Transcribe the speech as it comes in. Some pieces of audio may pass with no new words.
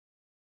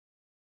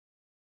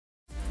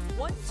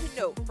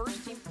note,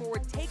 first team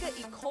forward Tega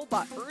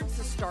Ikolba earns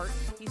the start.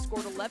 He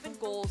scored 3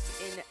 goals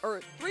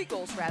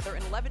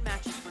in 11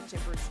 matches for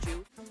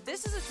Timbers2.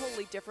 This is a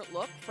totally different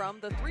look from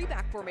the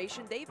 3-back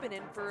formation they've been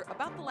in for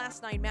about the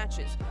last 9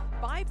 matches.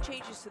 5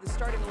 changes to the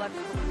starting 11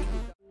 for the week.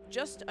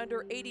 Just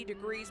under 80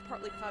 degrees,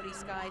 partly cloudy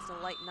skies, and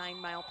a light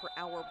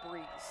 9-mile-per-hour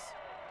breeze.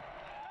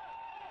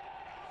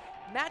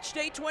 Match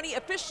day 20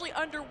 officially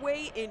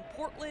underway in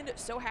Portland.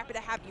 So happy to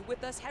have you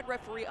with us. Head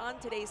referee on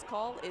today's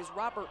call is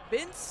Robert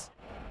Vince.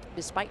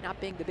 Despite not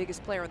being the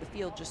biggest player on the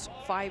field, just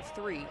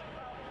 5'3",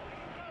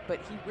 but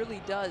he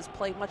really does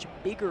play much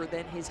bigger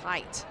than his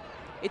height.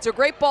 It's a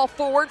great ball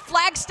forward.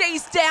 Flag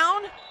stays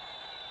down.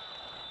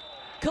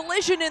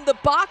 Collision in the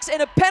box,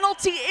 and a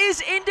penalty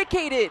is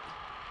indicated.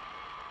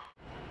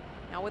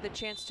 Now with a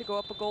chance to go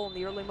up a goal in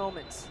the early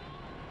moments.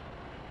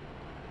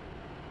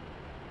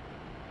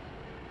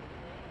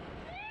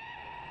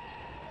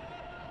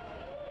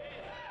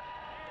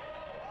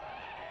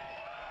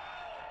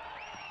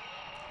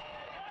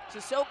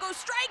 Sissoko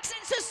strikes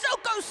and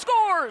Sissoko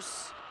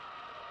scores!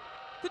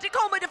 The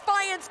Tacoma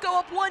Defiance go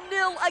up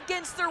 1-0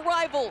 against their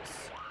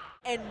rivals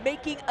and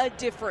making a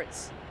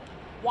difference.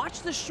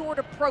 Watch the short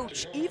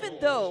approach. Even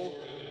though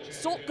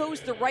Solt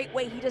goes the right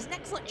way, he does an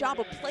excellent job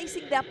of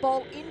placing that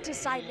ball into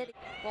side netting.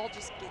 Ball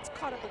just gets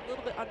caught up a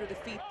little bit under the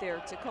feet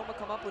there. Tacoma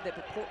come up with it,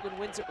 but Portland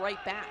wins it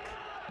right back.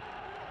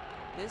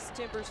 This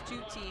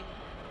Timbers2 team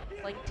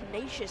playing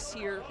tenacious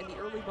here in the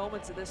early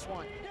moments of this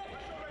one.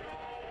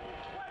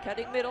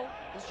 Cutting middle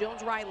is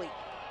Jones-Riley.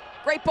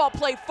 Great ball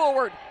played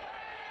forward.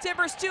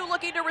 Timbers2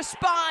 looking to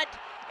respond.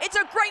 It's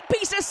a great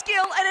piece of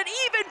skill and an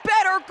even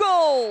better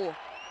goal.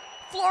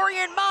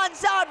 Florian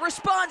Monzón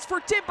responds for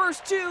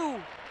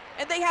Timbers2,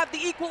 and they have the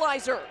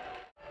equalizer.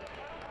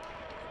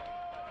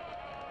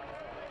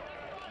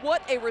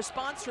 What a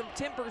response from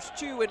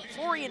Timbers2, and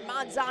Florian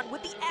Monzón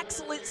with the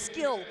excellent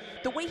skill.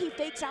 The way he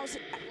fakes out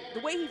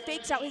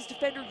his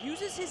defender,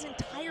 uses his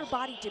entire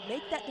body to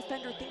make that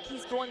defender think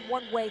he's going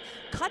one way,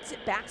 cuts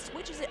it back,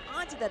 switches it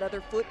onto that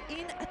other foot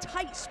in a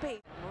tight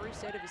space. Murray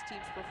said of his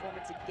team's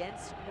performance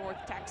against North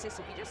Texas,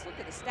 if you just look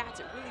at the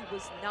stats, it really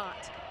was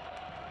not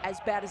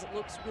as bad as it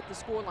looks with the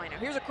scoreline. Now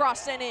here's a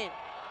cross sent in.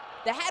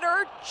 The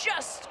header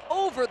just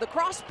over the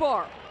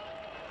crossbar.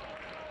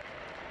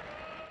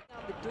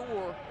 Down the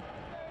door.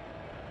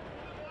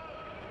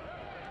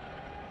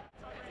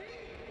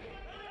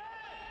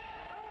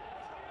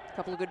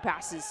 Couple of good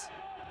passes.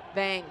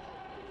 Vang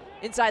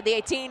inside the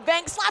 18.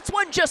 Vang slots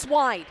one just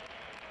wide.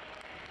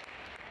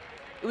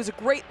 It was a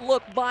great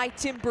look by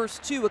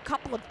Timbers2. A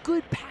couple of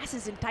good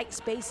passes in tight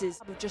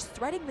spaces. Just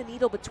threading the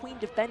needle between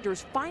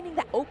defenders, finding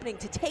that opening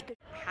to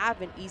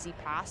have an easy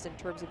pass in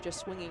terms of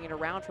just swinging it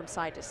around from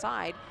side to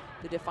side.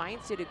 The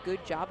Defiance did a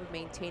good job of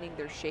maintaining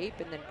their shape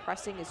and then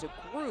pressing as a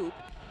group,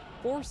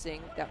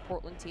 forcing that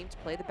Portland team to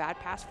play the bad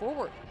pass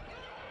forward.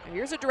 Now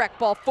here's a direct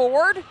ball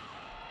forward.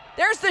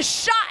 There's the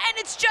shot, and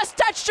it's just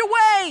touched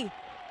away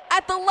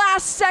at the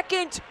last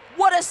second.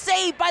 What a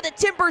save by the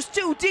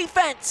Timbers2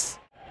 defense.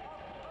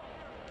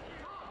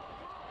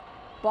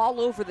 Ball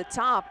over the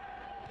top.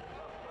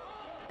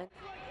 And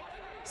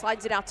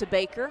slides it out to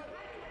Baker.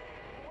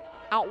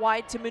 Out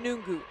wide to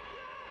Manungu.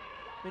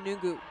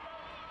 Manungu,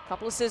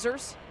 couple of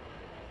scissors.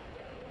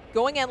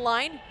 Going end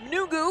line.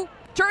 Manungu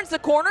turns the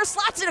corner,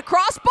 slots it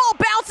across, ball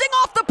bouncing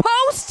off the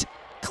post.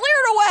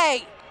 Cleared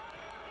away.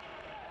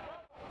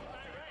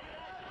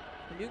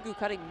 Manungu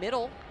cutting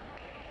middle,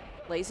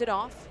 lays it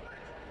off.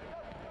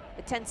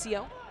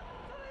 Atencio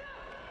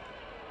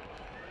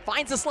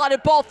finds a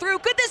slotted ball through.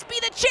 Could this be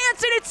the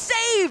chance? And it's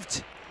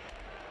saved.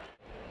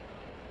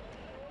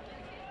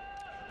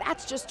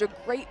 That's just a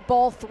great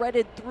ball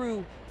threaded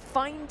through,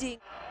 finding.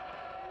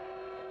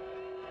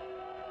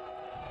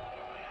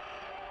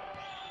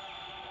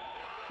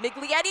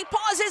 Miglietti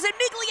pauses and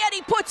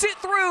Miglietti puts it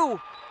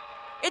through.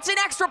 It's an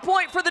extra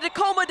point for the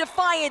Tacoma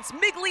Defiance.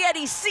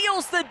 Miglietti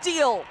seals the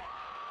deal.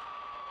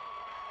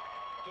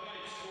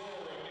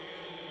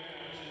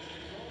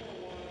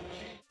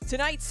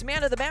 Tonight's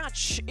man of the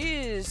match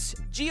is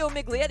Gio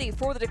Miglietti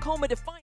for the Tacoma Defiance.